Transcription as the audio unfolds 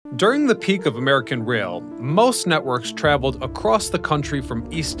During the peak of American rail, most networks traveled across the country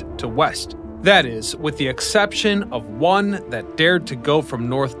from east to west. That is, with the exception of one that dared to go from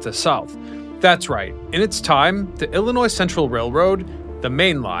north to south. That's right, in its time, the Illinois Central Railroad, the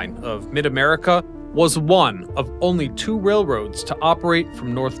main line of Mid-America, was one of only two railroads to operate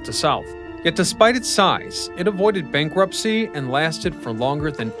from north to south. Yet despite its size, it avoided bankruptcy and lasted for longer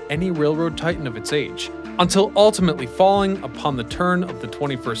than any railroad titan of its age, until ultimately falling upon the turn of the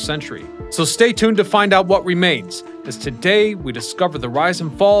 21st century. So stay tuned to find out what remains, as today we discover the rise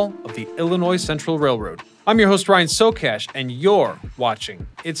and fall of the Illinois Central Railroad. I'm your host Ryan Socash, and you're watching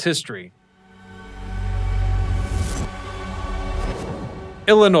It's History.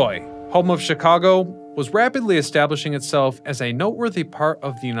 Illinois, home of Chicago, was rapidly establishing itself as a noteworthy part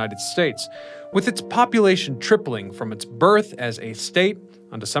of the United States, with its population tripling from its birth as a state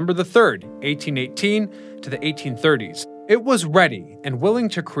on December 3rd, 1818 to the 1830s. It was ready and willing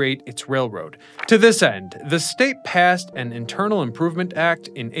to create its railroad. To this end, the state passed an Internal Improvement Act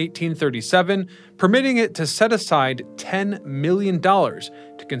in 1837, permitting it to set aside $10 million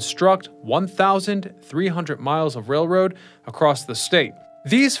to construct 1,300 miles of railroad across the state.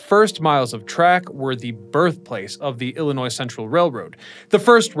 These first miles of track were the birthplace of the Illinois Central Railroad. The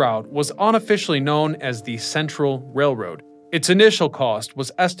first route was unofficially known as the Central Railroad. Its initial cost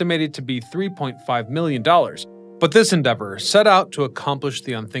was estimated to be $3.5 million, but this endeavor set out to accomplish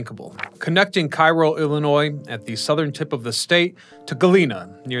the unthinkable, connecting Cairo, Illinois, at the southern tip of the state, to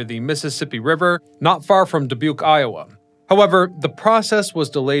Galena, near the Mississippi River, not far from Dubuque, Iowa. However, the process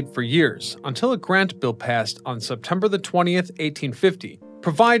was delayed for years until a grant bill passed on September 20th, 1850,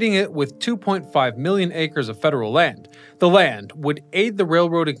 providing it with 2.5 million acres of federal land. The land would aid the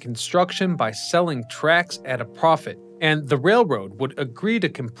railroad in construction by selling tracks at a profit, and the railroad would agree to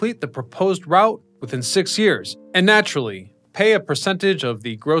complete the proposed route within 6 years, and naturally, pay a percentage of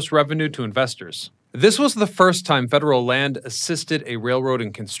the gross revenue to investors. This was the first time federal land assisted a railroad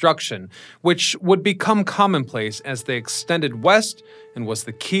in construction, which would become commonplace as they extended west and was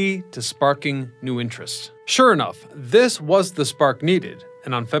the key to sparking new interest. Sure enough, this was the spark needed,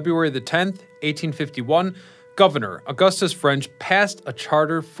 and on February 10th, 1851, Governor Augustus French passed a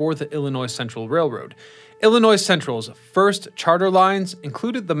charter for the Illinois Central Railroad. Illinois Central's first charter lines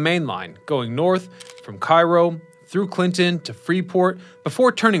included the main line going north from Cairo through Clinton to Freeport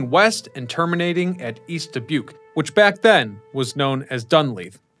before turning west and terminating at East Dubuque, which back then was known as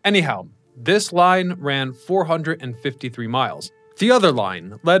Dunleith. Anyhow, this line ran 453 miles. The other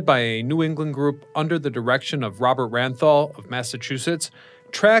line, led by a New England group under the direction of Robert Ranthal of Massachusetts,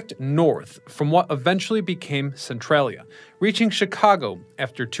 tracked north from what eventually became Centralia, reaching Chicago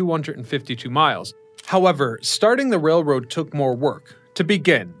after 252 miles. However, starting the railroad took more work. To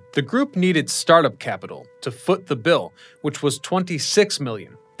begin, the group needed startup capital to foot the bill, which was $26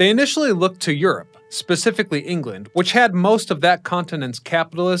 million. They initially looked to Europe, specifically England, which had most of that continent's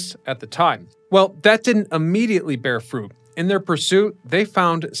capitalists at the time. Well, that didn't immediately bear fruit. In their pursuit, they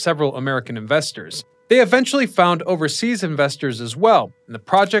found several American investors. They eventually found overseas investors as well, and the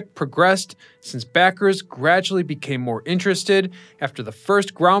project progressed since backers gradually became more interested after the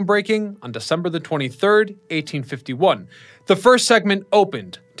first groundbreaking on December 23rd, 1851. The first segment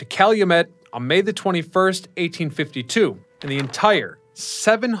opened to Calumet on May 21st, 1852, and the entire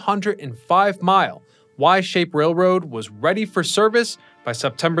 705-mile Y-shaped railroad was ready for service by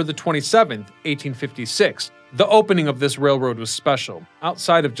September 27th, 1856. The opening of this railroad was special,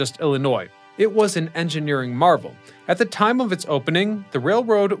 outside of just Illinois. It was an engineering marvel. At the time of its opening, the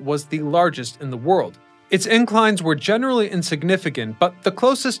railroad was the largest in the world. Its inclines were generally insignificant, but the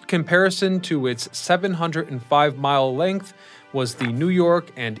closest comparison to its 705-mile length was the New York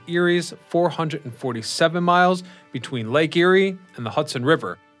and Erie's 447 miles between Lake Erie and the Hudson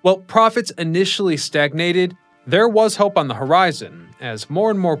River. While profits initially stagnated, there was hope on the horizon as more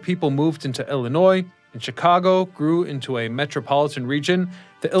and more people moved into Illinois and Chicago grew into a metropolitan region.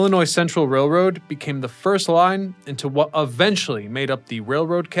 The Illinois Central Railroad became the first line into what eventually made up the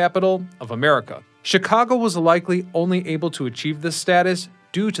railroad capital of America. Chicago was likely only able to achieve this status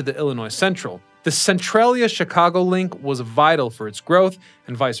due to the Illinois Central. The Centralia-Chicago link was vital for its growth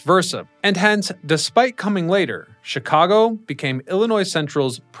and vice versa, and hence, despite coming later, Chicago became Illinois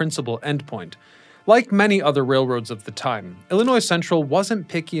Central's principal endpoint. Like many other railroads of the time, Illinois Central wasn't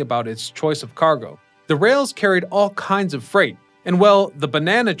picky about its choice of cargo. The rails carried all kinds of freight, and while the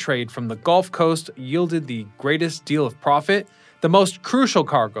banana trade from the Gulf Coast yielded the greatest deal of profit, the most crucial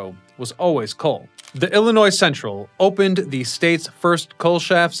cargo was always coal. The Illinois Central opened the state's first coal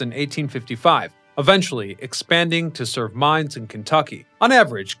shafts in 1855, eventually expanding to serve mines in Kentucky. On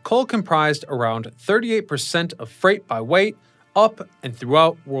average, coal comprised around 38% of freight by weight, up and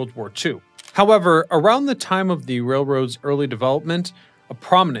throughout World War II. However, around the time of the railroad's early development, a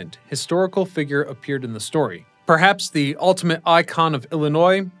prominent historical figure appeared in the story. Perhaps the ultimate icon of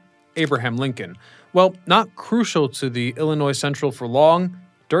Illinois, Abraham Lincoln. Well, not crucial to the Illinois Central for long.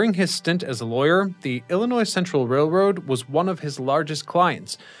 During his stint as a lawyer, the Illinois Central Railroad was one of his largest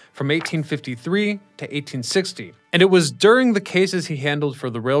clients from 1853 to 1860, and it was during the cases he handled for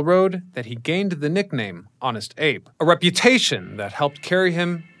the railroad that he gained the nickname Honest Abe, a reputation that helped carry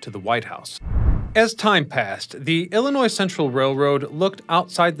him to the White House. As time passed, the Illinois Central Railroad looked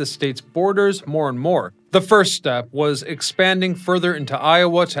outside the state's borders more and more. The first step was expanding further into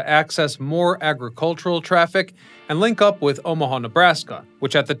Iowa to access more agricultural traffic and link up with Omaha, Nebraska,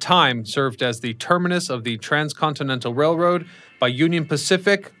 which at the time served as the terminus of the Transcontinental Railroad by Union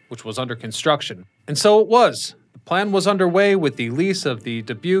Pacific, which was under construction. And so it was. The plan was underway with the lease of the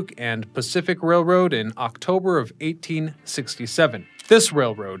Dubuque and Pacific Railroad in October of 1867. This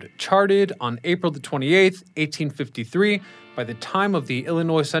railroad, charted on April 28, 1853, by the time of the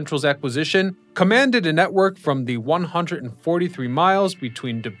Illinois Central's acquisition, commanded a network from the 143 miles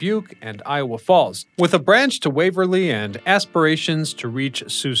between Dubuque and Iowa Falls, with a branch to Waverly and aspirations to reach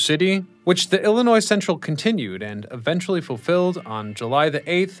Sioux City, which the Illinois Central continued and eventually fulfilled on July 8,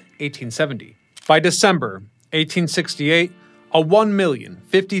 1870. By December 1868, a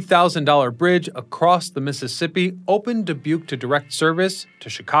 $1,050,000 bridge across the Mississippi opened Dubuque to direct service to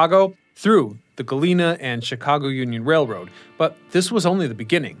Chicago through the Galena and Chicago Union Railroad, but this was only the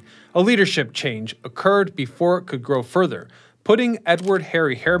beginning. A leadership change occurred before it could grow further, putting Edward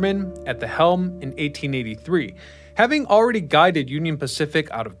Harry Harriman at the helm in 1883. Having already guided Union Pacific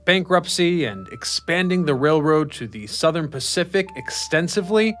out of bankruptcy and expanding the railroad to the Southern Pacific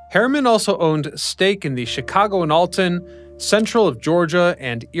extensively, Harriman also owned stake in the Chicago and Alton, Central of Georgia,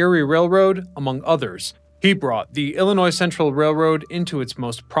 and Erie Railroad, among others. He brought the Illinois Central Railroad into its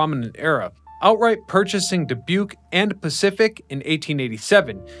most prominent era, outright purchasing Dubuque and Pacific in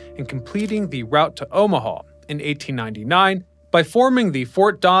 1887 and completing the route to Omaha in 1899 by forming the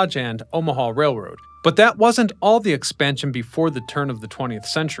Fort Dodge and Omaha Railroad. But that wasn't all the expansion before the turn of the 20th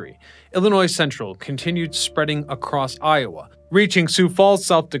century. Illinois Central continued spreading across Iowa, reaching Sioux Falls,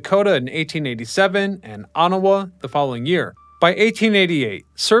 South Dakota in 1887 and Ottawa the following year. By 1888,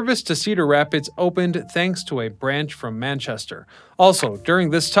 service to Cedar Rapids opened thanks to a branch from Manchester. Also, during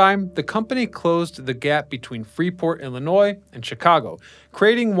this time, the company closed the gap between Freeport, Illinois, and Chicago,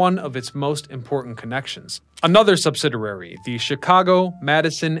 creating one of its most important connections. Another subsidiary, the Chicago,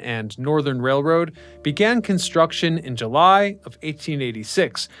 Madison, and Northern Railroad, began construction in July of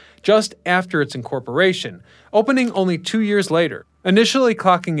 1886, just after its incorporation, opening only 2 years later. Initially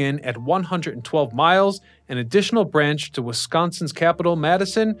clocking in at 112 miles, an additional branch to Wisconsin's capital,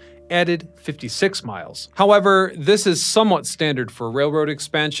 Madison, added 56 miles. However, this is somewhat standard for railroad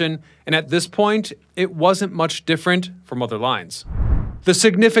expansion, and at this point, it wasn't much different from other lines. The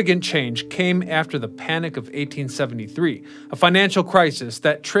significant change came after the Panic of 1873, a financial crisis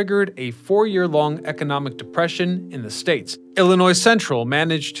that triggered a 4-year-long economic depression in the states. Illinois Central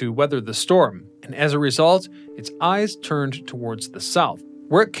managed to weather the storm, and as a result, its eyes turned towards the south,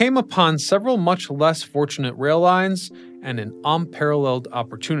 where it came upon several much less fortunate rail lines and an unparalleled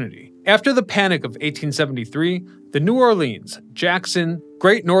opportunity. After the Panic of 1873, the New Orleans, Jackson,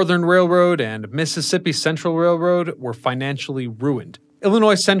 Great Northern Railroad, and Mississippi Central Railroad were financially ruined.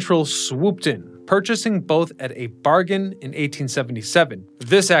 Illinois Central swooped in, purchasing both at a bargain in 1877.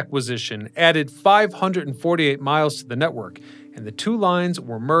 This acquisition added 548 miles to the network, and the two lines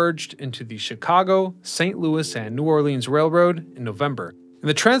were merged into the Chicago, St. Louis, and New Orleans Railroad in November. And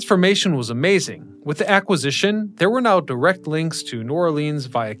the transformation was amazing. With the acquisition, there were now direct links to New Orleans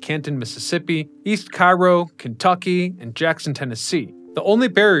via Canton, Mississippi, East Cairo, Kentucky, and Jackson, Tennessee. The only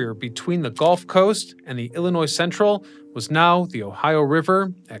barrier between the Gulf Coast and the Illinois Central was now the Ohio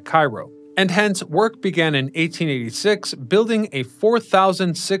River at Cairo. And hence, work began in 1886 building a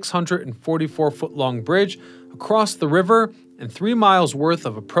 4,644-foot-long bridge across the river and 3 miles worth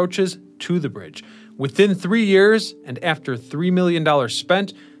of approaches to the bridge. Within 3 years, and after $3 million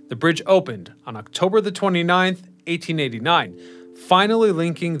spent, the bridge opened on October the 29th, 1889, finally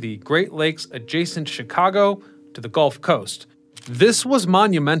linking the Great Lakes adjacent Chicago to the Gulf Coast. This was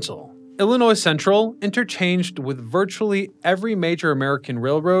monumental. Illinois Central interchanged with virtually every major American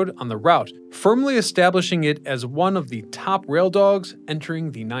railroad on the route, firmly establishing it as one of the top rail dogs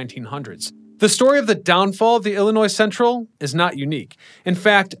entering the 1900s. The story of the downfall of the Illinois Central is not unique. In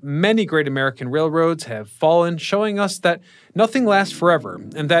fact, many great American railroads have fallen, showing us that nothing lasts forever,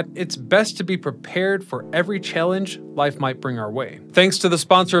 and that it's best to be prepared for every challenge life might bring our way. Thanks to the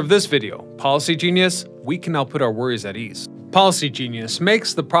sponsor of this video, Policy Genius, we can now put our worries at ease. Policy Genius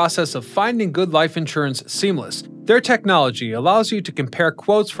makes the process of finding good life insurance seamless. Their technology allows you to compare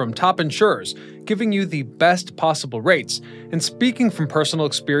quotes from top insurers, giving you the best possible rates. And speaking from personal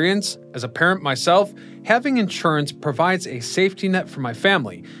experience, as a parent myself, having insurance provides a safety net for my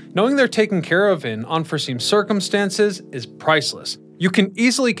family. Knowing they're taken care of in unforeseen circumstances is priceless. You can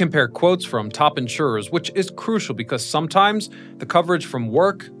easily compare quotes from top insurers, which is crucial because sometimes the coverage from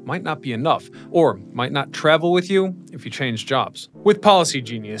work might not be enough or might not travel with you if you change jobs. With Policy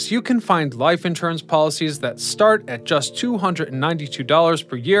Genius, you can find life insurance policies that start at just $292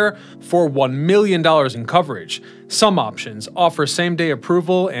 per year for $1 million in coverage. Some options offer same-day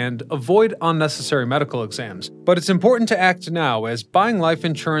approval and avoid unnecessary medical exams. But it's important to act now, as buying life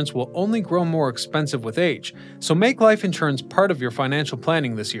insurance will only grow more expensive with age. So make life insurance part of your financial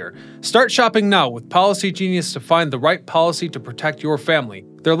planning this year. Start shopping now with Policy Genius to find the right policy to protect your family.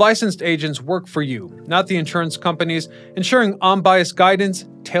 Their licensed agents work for you, not the insurance companies, ensuring unbiased guidance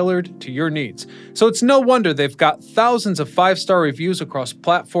tailored to your needs. So it's no wonder they've got thousands of 5-star reviews across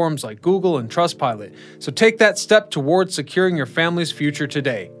platforms like Google and Trustpilot. So take that step towards securing your family's future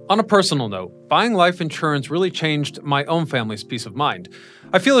today. On a personal note, buying life insurance really changed my own family's peace of mind.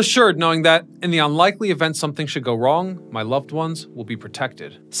 I feel assured knowing that in the unlikely event something should go wrong, my loved ones will be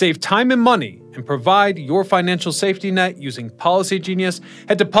protected. Save time and money and provide your financial safety net using Policy Genius.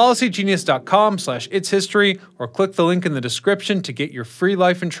 Head to policygenius.com/itshistory or click the link in the description to get your free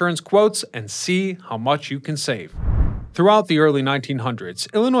life insurance quotes and see how much you can save. Throughout the early 1900s,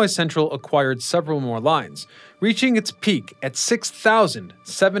 Illinois Central acquired several more lines, reaching its peak at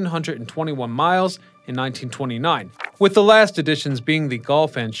 6,721 miles in 1929, with the last additions being the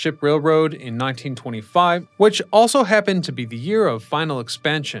Gulf and Ship Railroad in 1925, which also happened to be the year of final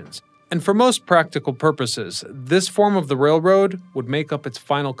expansions. And for most practical purposes, this form of the railroad would make up its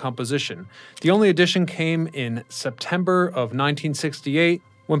final composition. The only addition came in September of 1968,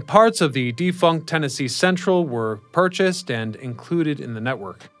 when parts of the defunct Tennessee Central were purchased and included in the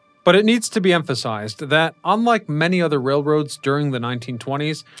network. But it needs to be emphasized that, unlike many other railroads during the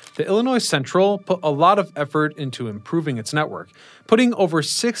 1920s, the Illinois Central put a lot of effort into improving its network, putting over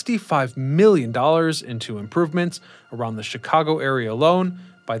 $65 million into improvements around the Chicago area alone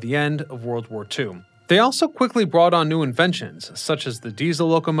by the end of World War II. They also quickly brought on new inventions, such as the diesel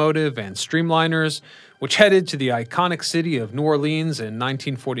locomotive and streamliners, which headed to the iconic city of New Orleans in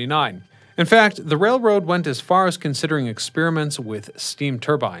 1949. In fact, the railroad went as far as considering experiments with steam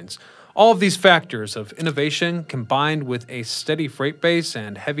turbines. All of these factors of innovation, combined with a steady freight base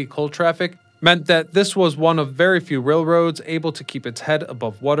and heavy coal traffic, meant that this was one of very few railroads able to keep its head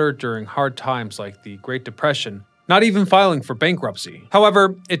above water during hard times like the Great Depression, not even filing for bankruptcy.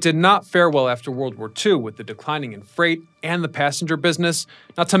 However, it did not fare well after World War II, with the declining in freight and the passenger business,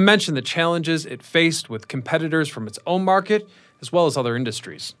 not to mention the challenges it faced with competitors from its own market, as well as other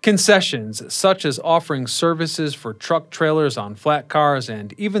industries. Concessions, such as offering services for truck trailers on flat cars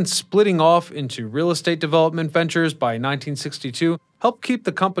and even splitting off into real estate development ventures by 1962, helped keep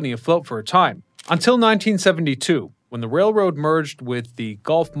the company afloat for a time. Until 1972, when the railroad merged with the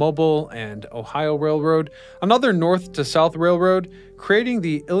Gulf Mobile and Ohio Railroad, another north-to-south railroad, creating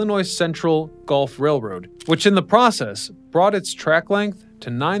the Illinois Central Gulf Railroad, which in the process brought its track length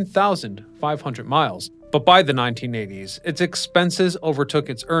to 9,500 miles. But by the 1980s, its expenses overtook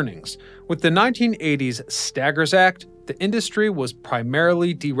its earnings. With the 1980s Staggers Act, the industry was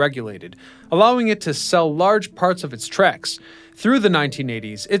primarily deregulated, allowing it to sell large parts of its tracks. Through the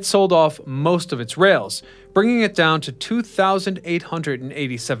 1980s, it sold off most of its rails, bringing it down to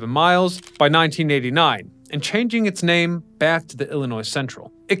 2,887 miles by 1989, and changing its name back to the Illinois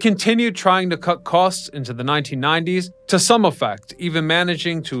Central. It continued trying to cut costs into the 1990s, to some effect, even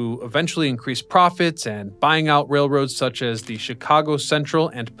managing to eventually increase profits and buying out railroads such as the Chicago Central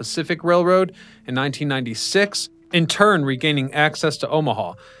and Pacific Railroad in 1996, in turn regaining access to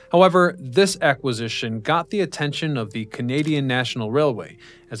Omaha. However, this acquisition got the attention of the Canadian National Railway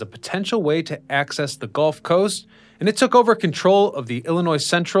as a potential way to access the Gulf Coast, and it took over control of the Illinois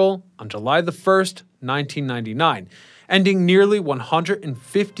Central on July 1st, 1999, ending nearly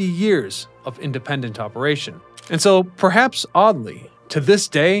 150 years of independent operation. And so, perhaps oddly, to this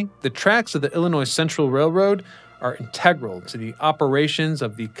day, the tracks of the Illinois Central Railroad are integral to the operations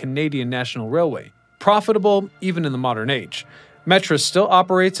of the Canadian National Railway, profitable even in the modern age. Metra still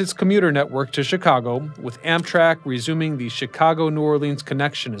operates its commuter network to Chicago, with Amtrak resuming the Chicago-New Orleans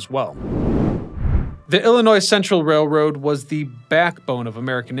connection as well. The Illinois Central Railroad was the backbone of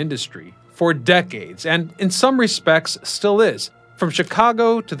American industry for decades, and in some respects still is. From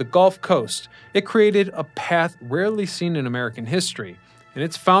Chicago to the Gulf Coast, it created a path rarely seen in American history, and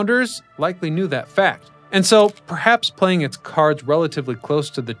its founders likely knew that fact. And so, perhaps playing its cards relatively close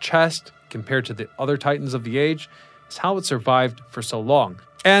to the chest compared to the other titans of the age is how it survived for so long.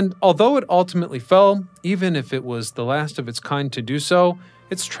 And although it ultimately fell, even if it was the last of its kind to do so,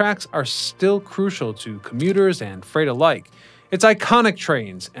 its tracks are still crucial to commuters and freight alike. Its iconic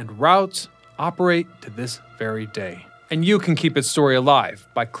trains and routes operate to this very day. And you can keep its story alive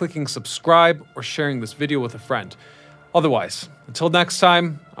by clicking subscribe or sharing this video with a friend. Otherwise, until next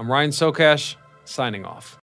time, I'm Ryan Sokash, signing off.